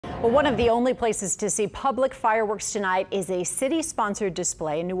Well, one of the only places to see public fireworks tonight is a city-sponsored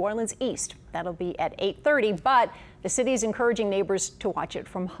display in New Orleans East. That'll be at 8:30, but the city is encouraging neighbors to watch it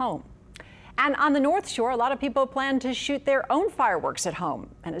from home. And on the North Shore, a lot of people plan to shoot their own fireworks at home.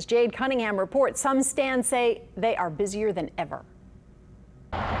 And as Jade Cunningham reports, some stands say they are busier than ever.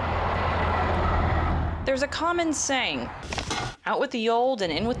 There's a common saying, out with the old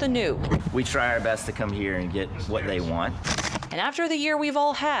and in with the new. We try our best to come here and get what they want. And after the year we've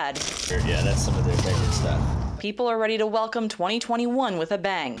all had, Yeah, that's some of their favorite stuff. people are ready to welcome 2021 with a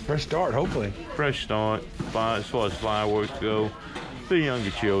bang. Fresh start, hopefully. Fresh start, as far as fireworks go. The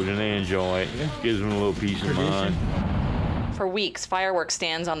younger children, they enjoy it. Gives them a little peace of mind. For weeks, fireworks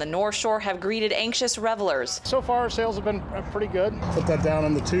stands on the North Shore have greeted anxious revelers. So far, sales have been pretty good. Put that down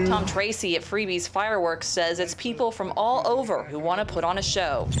on the tube. Tom Tracy at Freebies Fireworks says it's people from all over who want to put on a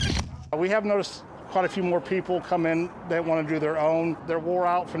show. We have noticed quite a few more people come in that want to do their own. They're wore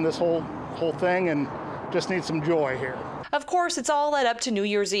out from this whole thing and just need some joy here. Of course, it's all led up to New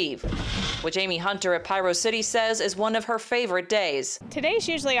Year's Eve, which Amy Hunter at Pyro City says is one of her favorite days. Today's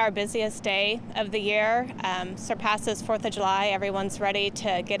usually our busiest day of the year, surpasses 4th of July. Everyone's ready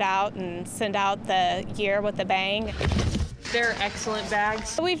to get out and send out the year with a bang. They're excellent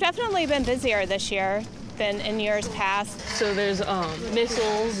bags. We've definitely been busier this year than in years past. So there's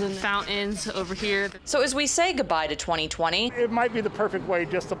missiles and fountains over here. So as we say goodbye to 2020, It might be the perfect way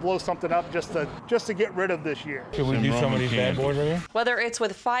just to blow something up, just to get rid of this year. Should we do some of these bad boys right here? whether it's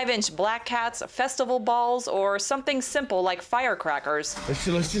with 5-inch black cats, festival balls, or something simple like firecrackers, Let's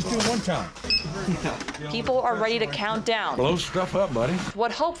just do it one time. people are ready to count down Blow stuff up, buddy.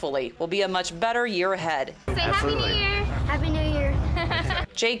 what hopefully will be a much better year ahead. Say Happy New Year. Happy New Year.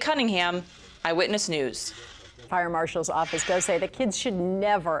 Jade Cunningham, Eyewitness News. Fire Marshal's office does say that kids should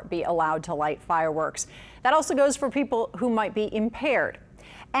never be allowed to light fireworks. That also goes for people who might be impaired.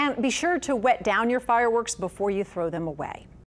 And be sure to wet down your fireworks before you throw them away.